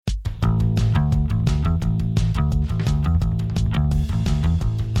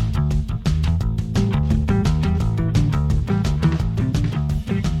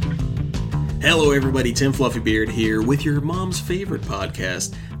Hello everybody, Tim Fluffybeard here with your mom's favorite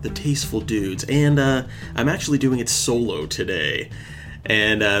podcast, The Tasteful Dudes, and I'm actually doing it solo today.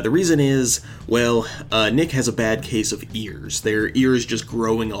 And the reason is, well, Nick has a bad case of ears. Their ears just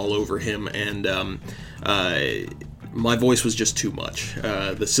growing all over him, and my voice was just too much.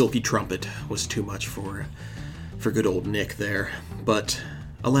 The silky trumpet was too much for good old Nick there. But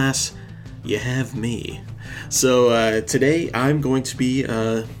alas, you have me. So today I'm going to be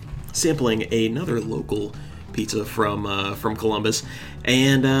sampling another local pizza from Columbus,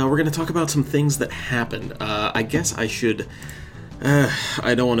 and we're going to talk about some things that happened. I guess I should.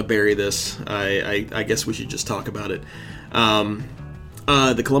 I don't want to bury this. I guess we should just talk about it.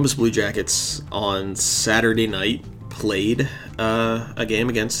 The Columbus Blue Jackets on Saturday night played a game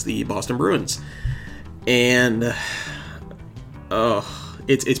against the Boston Bruins, and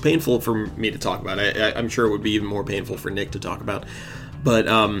it's painful for me to talk about. I'm sure it would be even more painful for Nick to talk about, but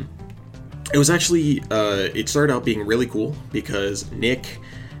it was actually it started out being really cool because Nick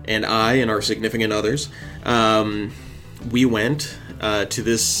and I and our significant others, we went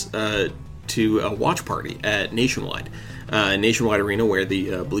to a watch party at Nationwide Arena where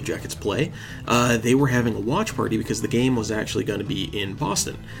the Blue Jackets play. They were having a watch party because the game was actually going to be in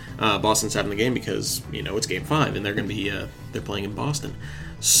Boston. Boston's having the game because, it's Game 5 and they're going to be they're playing in Boston.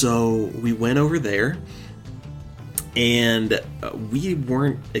 So we went over there, and we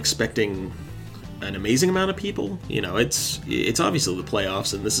weren't expecting an amazing amount of people. It's obviously the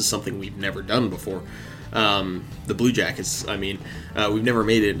playoffs, and this is something we've never done before. The Blue Jackets, we've never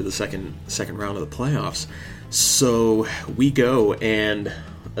made it into the second round of the playoffs. So we go, and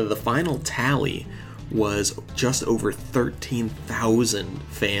the final tally was just over 13,000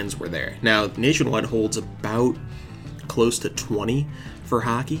 fans were there. Now, Nationwide holds about close to 20 for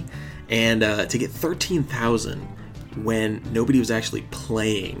hockey, and to get 13,000 when nobody was actually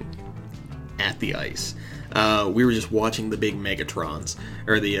playing at the ice. We were just watching the big Megatrons,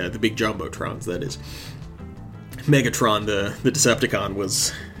 or the big Jumbotrons, that is. Megatron, the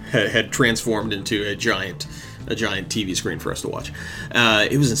Decepticon, had transformed into a giant TV screen for us to watch.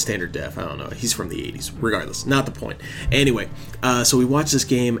 It was in standard def. I don't know. He's from the 80s. Regardless, not the point. Anyway, so we watched this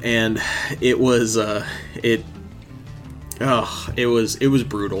game, and it was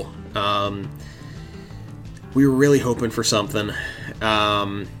brutal. We were really hoping for something.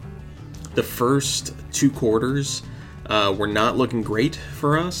 The first two quarters were not looking great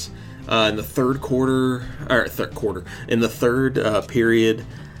for us. In the third period,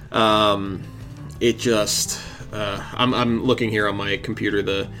 it just, I'm looking here on my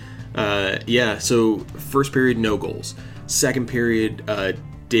computer, so first period, no goals. Second period,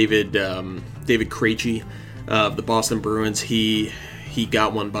 David Krejci of the Boston Bruins, he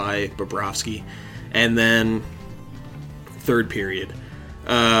got one by Bobrovsky. And then third period,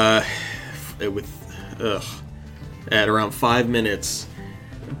 at around 5 minutes,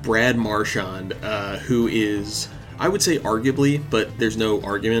 Brad Marchand, who is, I would say arguably, but there's no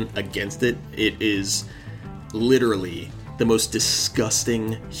argument against it, it is literally the most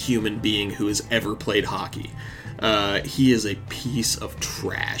disgusting human being who has ever played hockey. He is a piece of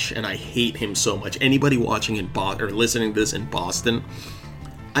trash, and I hate him so much. Anybody watching in Boston or listening to this in Boston,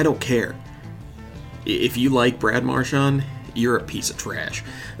 I don't care. If you like Brad Marchand, you're a piece of trash.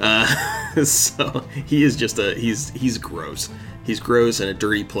 So he is just he's gross. He's gross and a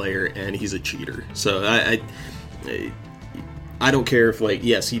dirty player, and he's a cheater. So I don't care if,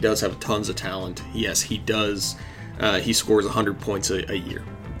 yes, he does have tons of talent. Yes, he does. He scores 100 points a year.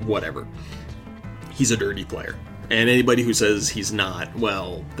 Whatever. He's a dirty player. And anybody who says he's not,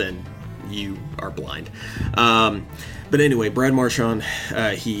 well, then you are blind. But anyway, Brad Marchand,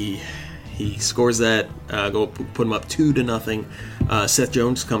 he scores that, put him up 2-0. Seth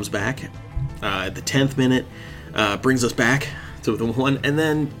Jones comes back at the 10th minute, brings us back to the 1, and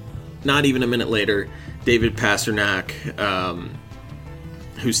then not even a minute later, David Pastrnak,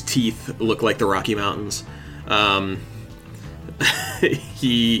 whose teeth look like the Rocky Mountains,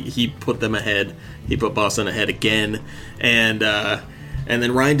 he put them ahead. He put Boston ahead again, and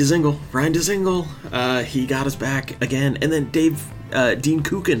then Ryan Dzingel, he got us back again, and then Dane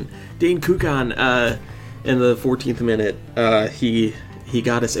Kukan, in the 14th minute, he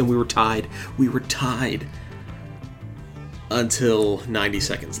got us, and we were tied. We were tied until 90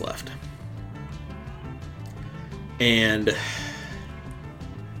 seconds left. And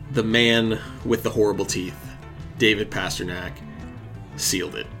the man with the horrible teeth, David Pastrnak,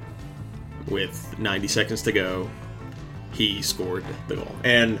 sealed it. With 90 seconds to go, he scored the goal.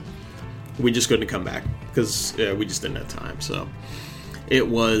 And we just couldn't come back because we just didn't have time. So it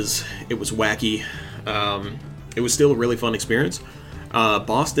was wacky. It was still a really fun experience.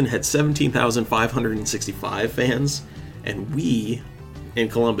 Boston had 17,565 fans, and we in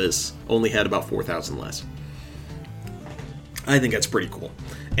Columbus only had about 4,000 less. I think that's pretty cool.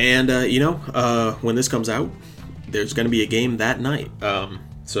 And, when this comes out, there's going to be a game that night.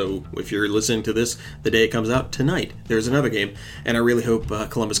 So if you're listening to this the day it comes out, tonight, there's another game. And I really hope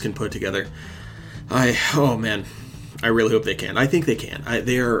Columbus can put it together. I really hope they can. I think they can.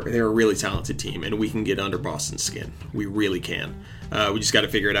 They're a really talented team, and we can get under Boston's skin. We really can. We just got to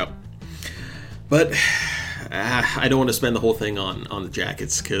figure it out. But I don't want to spend the whole thing on the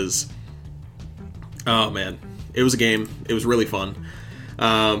Jackets because, oh man, it was a game. It was really fun.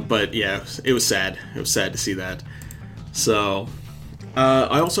 But yeah, it was sad. It was sad to see that. So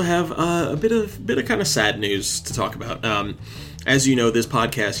I also have a bit of kind of sad news to talk about. As you know, this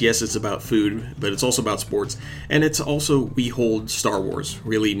podcast, yes, it's about food, but it's also about sports, and it's also, we hold Star Wars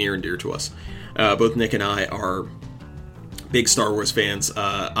really near and dear to us. Both Nick and I are big Star Wars fans.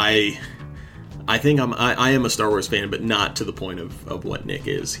 I think I am a Star Wars fan, but not to the point of what Nick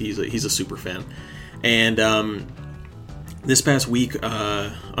is. He's a super fan, and this past week,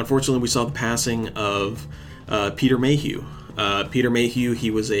 unfortunately, we saw the passing of Peter Mayhew. Peter Mayhew,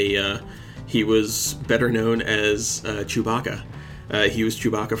 he was better known as Chewbacca. He was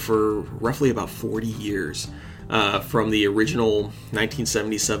Chewbacca for roughly about 40 years, from the original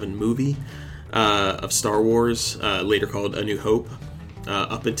 1977 movie of Star Wars, later called A New Hope,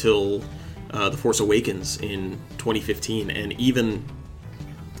 up until The Force Awakens in 2015, and even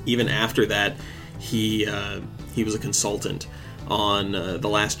after that, he was a consultant on The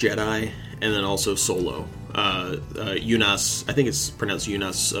Last Jedi, and then also Solo. Yunas, I think it's pronounced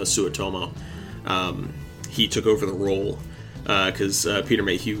Yunas Suetomo. He took over the role because Peter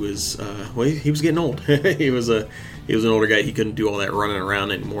Mayhew was he was getting old. he was an older guy. He couldn't do all that running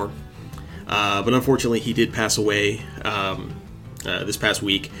around anymore. But unfortunately, he did pass away this past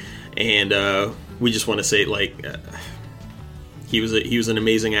week, and we just want to say, he was an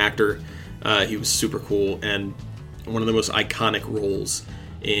amazing actor. He was super cool and one of the most iconic roles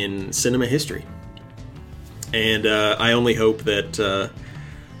in cinema history. And I only hope that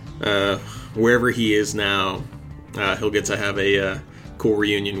wherever he is now, he'll get to have a cool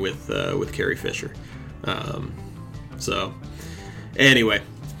reunion with Carrie Fisher. So, anyway,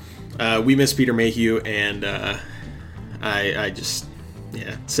 we miss Peter Mayhew, and I just,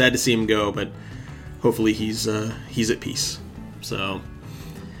 sad to see him go, but hopefully he's at peace. So,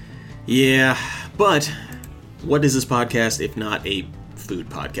 yeah, but what is this podcast if not a food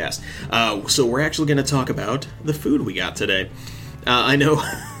podcast? So we're actually going to talk about the food we got today. I know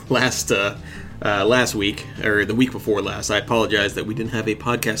last week, or the week before last, I apologize that we didn't have a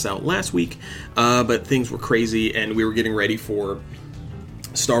podcast out last week, but things were crazy, and we were getting ready for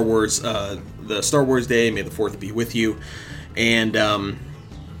Star Wars, the Star Wars Day, May the 4th be with you, and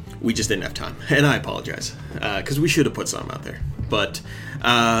we just didn't have time, and I apologize, because we should have put something out there, but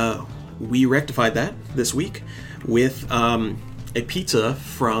we rectified that this week with a pizza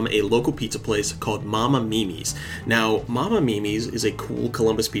from a local pizza place called Mama Mimi's. Now, Mama Mimi's is a cool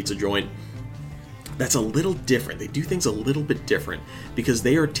Columbus pizza joint that's a little different. They do things a little bit different because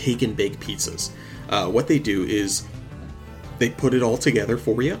they are take and bake pizzas. What they do is they put it all together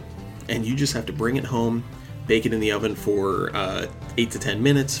for you, and you just have to bring it home, bake it in the oven for 8 to 10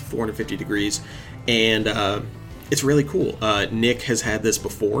 minutes, 450 degrees, and it's really cool. Nick has had this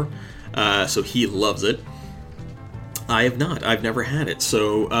before, so he loves it. I have not. I've never had it.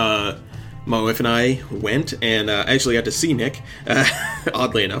 So my wife and I went, and I actually got to see Nick,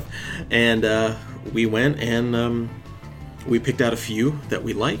 oddly enough, and we went and we picked out a few that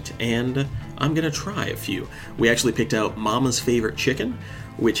we liked, and I'm going to try a few. We actually picked out Mama's Favorite Chicken,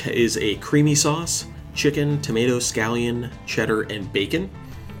 which is a creamy sauce, chicken, tomato, scallion, cheddar, and bacon.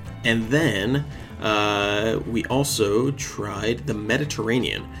 And then we also tried the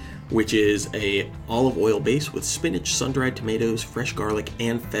Mediterranean, which is a olive oil base with spinach, sun-dried tomatoes, fresh garlic,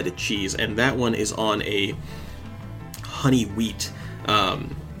 and feta cheese. And that one is on a honey wheat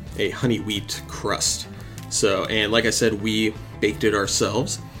crust. So, and like I said, we baked it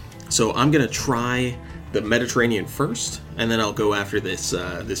ourselves. So I'm gonna try the Mediterranean first, and then I'll go after this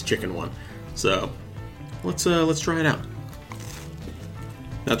chicken one. So let's try it out.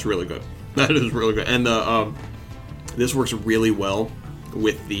 That's really good. That is really good, and this works really well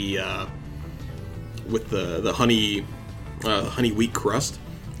with the honey wheat crust.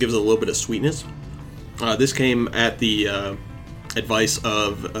 Gives it a little bit of sweetness. This came at the advice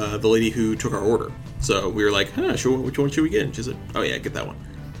of the lady who took our order. So we were like, sure, which one should we get? And she said, oh yeah, get that one.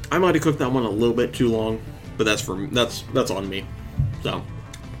 I might have cooked that one a little bit too long, but that's on me. So,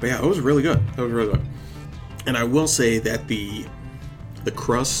 but yeah, it was really good. It was really good. And I will say that the The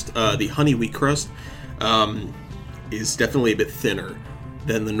crust, the honey wheat crust, is definitely a bit thinner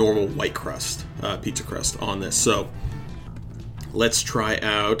than the normal white crust, pizza crust on this. So let's try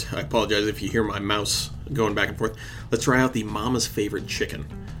out, I apologize if you hear my mouse going back and forth. Let's try out the Mama's Favorite Chicken.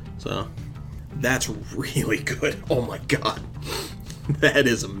 So that's really good. Oh my god. That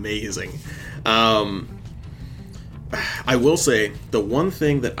is amazing. I will say, the one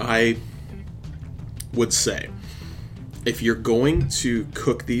thing that I would say, if you're going to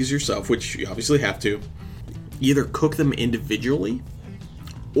cook these yourself, which you obviously have to, either cook them individually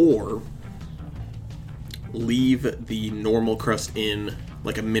or leave the normal crust in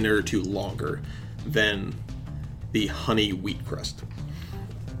like a minute or two longer than the honey wheat crust.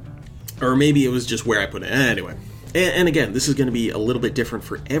 Or maybe it was just where I put it. Anyway. And again, this is going to be a little bit different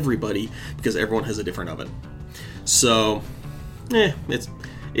for everybody because everyone has a different oven. So,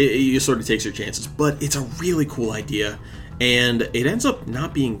 it sort of takes your chances. But it's a really cool idea, and it ends up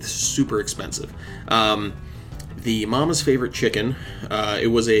not being super expensive. The Mama's Favorite Chicken, it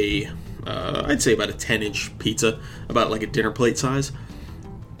was I'd say about a 10-inch pizza, about like a dinner plate size.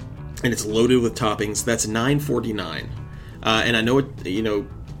 And it's loaded with toppings. That's $9.49. And I know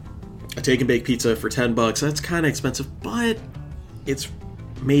a take and bake pizza for $10, that's kind of expensive, but it's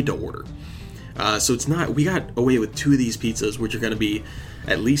made to order. So it's not, we got away with 2 of these pizzas, which are going to be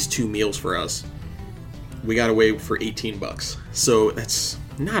at least 2 meals for us. We got away for $18. So that's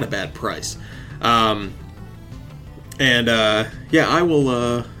not a bad price. I'll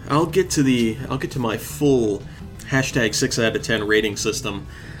get to my full hashtag 6 out of 10 rating system.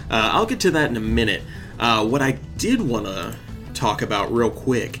 I'll get to that in a minute. What I did want to talk about real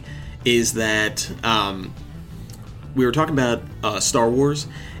quick is that we were talking about Star Wars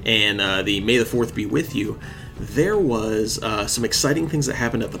and the May the 4th be with you. There was some exciting things that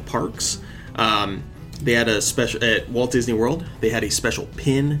happened at the parks. They had a special at Walt Disney World. They had a special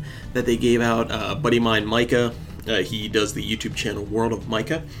pin that they gave out. A buddy of mine, Micah, he does the YouTube channel World of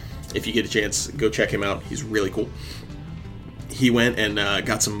Micah. If you get a chance, go check him out. He's really cool. He went and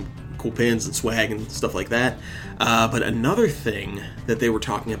got some cool pins and swag and stuff like that. But another thing that they were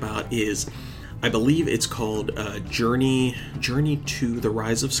talking about is, I believe it's called Journey to the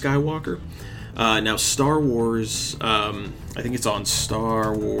Rise of Skywalker. Now, Star Wars, I think it's on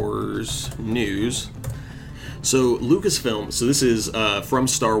Star Wars News. So Lucasfilm, so this is from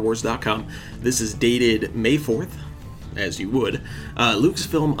StarWars.com. This is dated May 4th, as you would.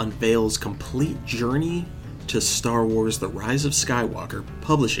 Lucasfilm unveils complete Journey to Star Wars The Rise of Skywalker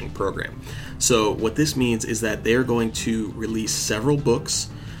publishing program. So what this means is that they're going to release several books.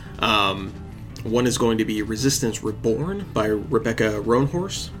 One is going to be Resistance Reborn by Rebecca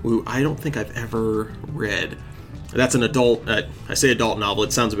Roanhorse, who I don't think I've ever read. That's an adult, I say adult novel,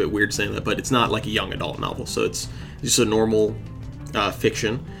 it sounds a bit weird saying that, but it's not like a young adult novel, so it's just a normal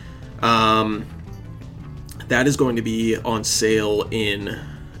fiction. That is going to be on sale in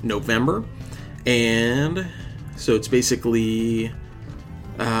November, and so it's basically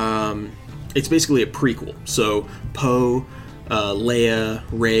a prequel. So Poe, Leia,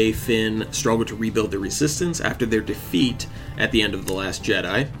 Rey, Finn struggle to rebuild the Resistance after their defeat at the end of The Last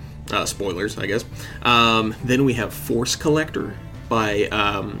Jedi. Spoilers, I guess. Then we have Force Collector by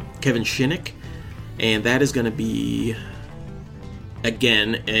Kevin Shinnick, and that is going to be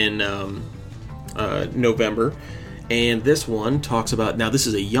again in November. And this one talks about, now this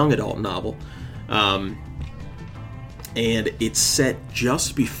is a young adult novel, and it's set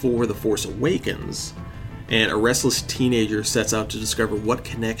just before The Force Awakens, and a restless teenager sets out to discover what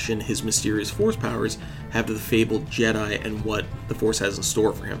connection his mysterious Force powers have to the fabled Jedi and what the Force has in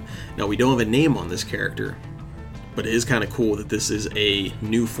store for him. Now, we don't have a name on this character, but it is kind of cool that this is a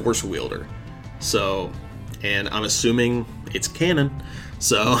new Force wielder. So, and I'm assuming it's canon.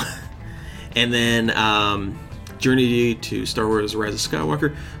 So, and then Journey to Star Wars Rise of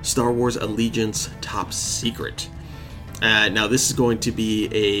Skywalker, Star Wars Allegiance Top Secret. Now, this is going to be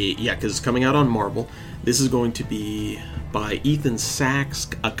because it's coming out on Marvel. This is going to be by Ethan Sachs,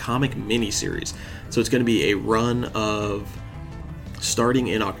 a comic miniseries. So it's going to be a run of starting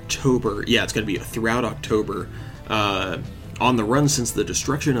in October. Yeah, it's going to be throughout October. On the run since the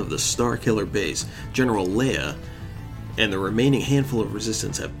destruction of the Starkiller base, General Leia and the remaining handful of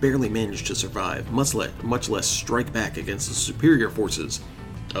Resistance have barely managed to survive, much less strike back against the superior forces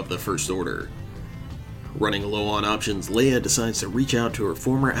of the First Order. Running low on options, Leia decides to reach out to her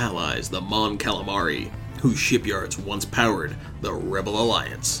former allies, the Mon Calamari, whose shipyards once powered the Rebel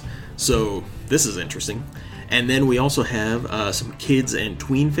Alliance. So, this is interesting. And then we also have some kids and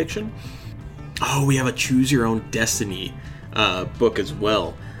tween fiction. Oh, we have a Choose Your Own Destiny book as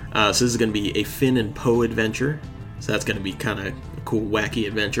well. So this is going to be a Finn and Poe adventure. So that's going to be kind of cool, wacky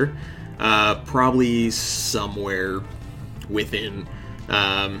adventure. Probably somewhere within,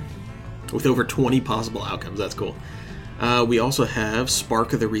 with over 20 possible outcomes. That's cool. We also have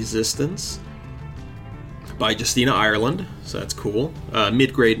Spark of the Resistance by Justina Ireland, so that's cool.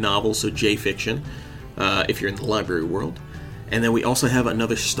 Mid-grade novel, so J-fiction, if you're in the library world. And then we also have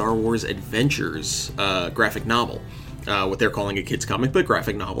another Star Wars Adventures graphic novel, what they're calling a kid's comic, but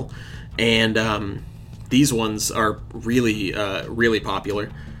graphic novel. And these ones are really, really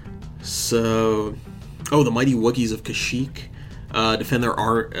popular. So, the Mighty Wookiees of Kashyyyk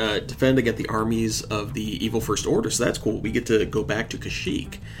defend against the armies of the Evil First Order. So that's cool. We get to go back to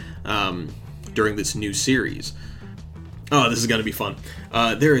Kashyyyk during this new series. Oh, this is going to be fun.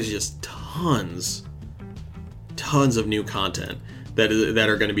 There is just tons of new content that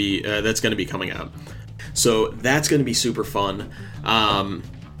are going to be that's going to be coming out. So that's going to be super fun.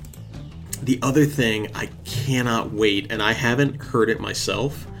 The other thing, I cannot wait, and I haven't heard it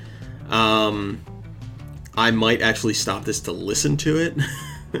myself. I might actually stop this to listen to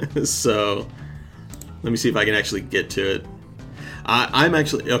it. So let me see if I can actually get to it. I'm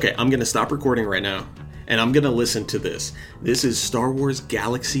going to stop recording right now, and I'm going to listen to this. This is Star Wars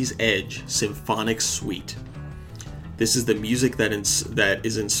Galaxy's Edge Symphonic Suite. This is the music that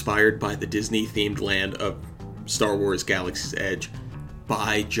is inspired by the Disney-themed land of Star Wars Galaxy's Edge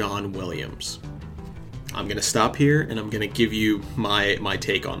by John Williams. I'm going to stop here, and I'm going to give you my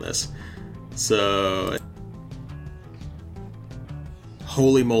take on this. So,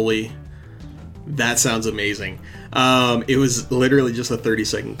 holy moly, that sounds amazing. It was literally just a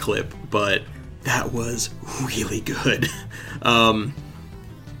 30-second clip, but that was really good.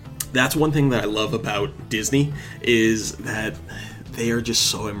 That's one thing that I love about Disney, is that they are just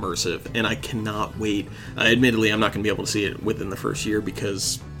so immersive, and I cannot wait. Admittedly, I'm not going to be able to see it within the first year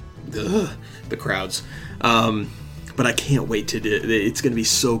because the crowds. But I can't wait to do it. It's going to be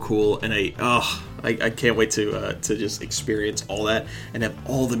so cool, and I can't wait to just experience all that and have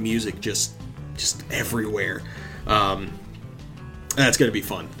all the music just everywhere. That's going to be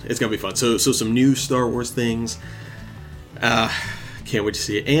fun. It's going to be fun. So some new Star Wars things. Can't wait to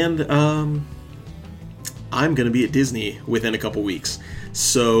see it. And I'm going to be at Disney within a couple weeks,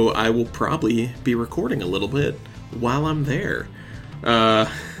 so I will probably be recording a little bit while I'm there.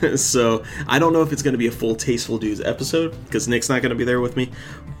 So I don't know if it's going to be a full Tasteful Dudes episode, because Nick's not going to be there with me,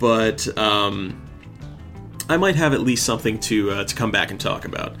 but I might have at least something to come back and talk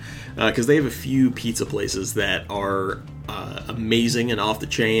about, because they have a few pizza places that are amazing and off the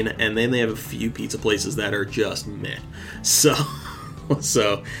chain, and then they have a few pizza places that are just meh. So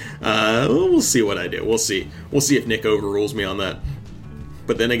we'll see what I do. We'll see if Nick overrules me on that.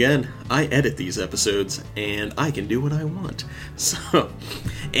 But then again, I edit these episodes, and I can do what I want. So,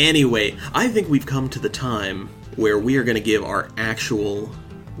 anyway, I think we've come to the time where we are going to give our actual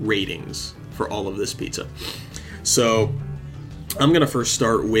ratings for all of this pizza. So, I'm going to first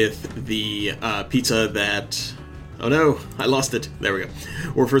start with the pizza that... Oh no, I lost it. There we go.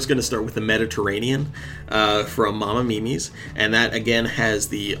 We're first going to start with the Mediterranean from Mama Mimi's. And that, again, has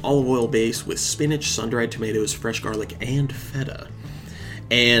the olive oil base with spinach, sun-dried tomatoes, fresh garlic, and feta.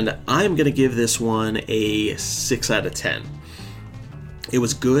 And I'm going to give this one a 6 out of 10. It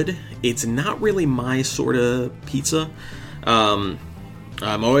was good. It's not really my sort of pizza. My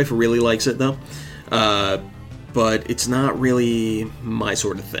wife really likes it, though. But it's not really my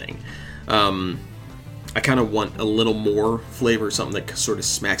sort of thing. I kind of want a little more flavor, something that sort of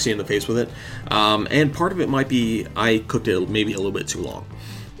smacks you in the face with it. And part of it might be I cooked it maybe a little bit too long.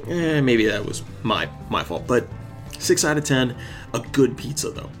 Maybe that was my fault. But 6 out of 10, a good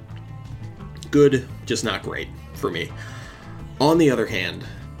pizza, though. Good, just not great for me. On the other hand,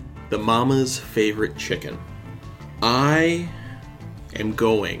 the Mama's Favorite Chicken. I am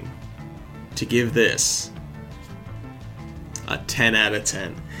going to give this a 10 out of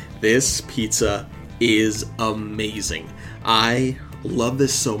 10. This pizza is amazing. I love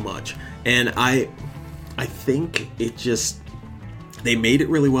this so much, and I think it just, they made it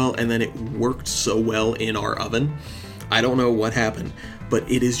really well, and then it worked so well in our oven. I don't know what happened,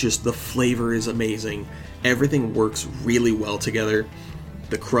 but it is just, the flavor is amazing. Everything works really well together.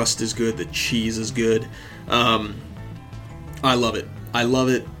 The crust is good. The cheese is good. I love it. I love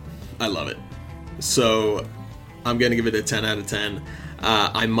it. I love it. So I'm going to give it a 10 out of 10.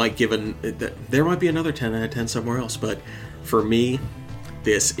 I might give there might be another 10 out of 10 somewhere else, but for me,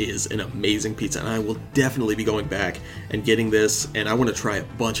 this is an amazing pizza, and I will definitely be going back and getting this, and I want to try a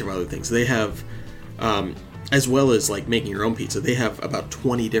bunch of other things. They have, as well as like making your own pizza, they have about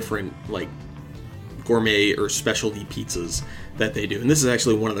 20 different like gourmet or specialty pizzas that they do, and this is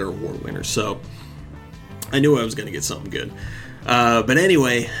actually one of their award winners, so I knew I was going to get something good. But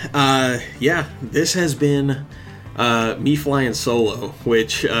anyway, yeah, this has been me flying solo,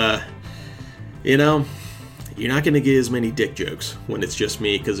 which, you know, you're not going to get as many dick jokes when it's just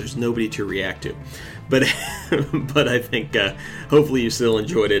me because there's nobody to react to. But but I think hopefully you still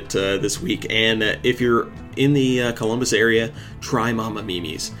enjoyed it this week. And if you're in the Columbus area, try Mama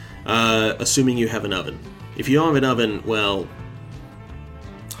Mimi's, assuming you have an oven. If you don't have an oven, well,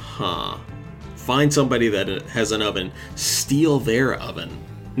 find somebody that has an oven, steal their oven.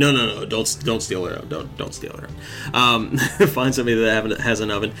 No, don't steal their oven. Don't steal their oven. Find somebody that has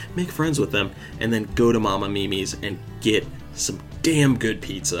an oven, make friends with them, and then go to Mama Mimi's and get some damn good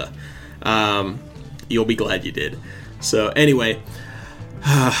pizza. You'll be glad you did. So anyway,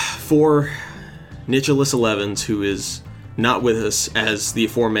 for Nicholas Elevens, who is not with us, as the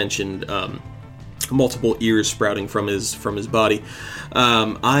aforementioned multiple ears sprouting from his body,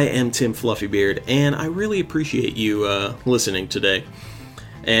 I am Tim Fluffybeard, and I really appreciate you listening today.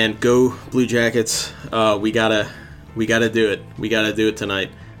 And go Blue Jackets! We gotta do it. We gotta do it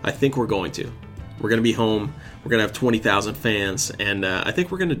tonight. I think we're going to. We're gonna be home. We're gonna have 20,000 fans, and I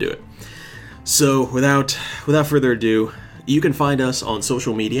think we're gonna do it. So without further ado, you can find us on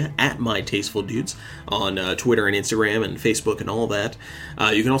social media at My Tasteful Dudes on Twitter and Instagram and Facebook and all that.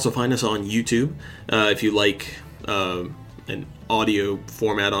 You can also find us on YouTube if you like an audio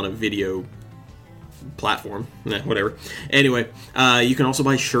format on a video platform, whatever. Anyway, you can also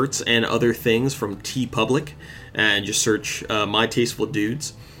buy shirts and other things from TeePublic, and just search My Tasteful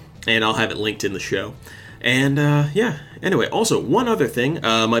Dudes, and I'll have it linked in the show. And yeah, anyway, also one other thing,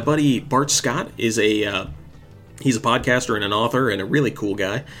 my buddy Bart Scott is he's a podcaster and an author and a really cool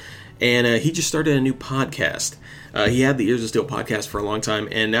guy, and he just started a new podcast. He had the Ears of Steel podcast for a long time,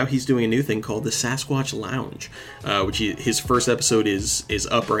 and now he's doing a new thing called the Sasquatch Lounge, which his first episode is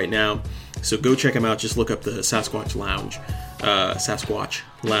up right now. So go check him out. Just look up the Sasquatch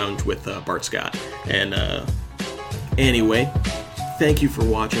Lounge with Bart Scott. And anyway, thank you for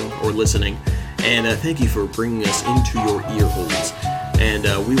watching or listening, and thank you for bringing us into your ear holes. And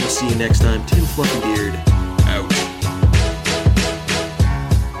we will see you next time. Tim Fluffybeard.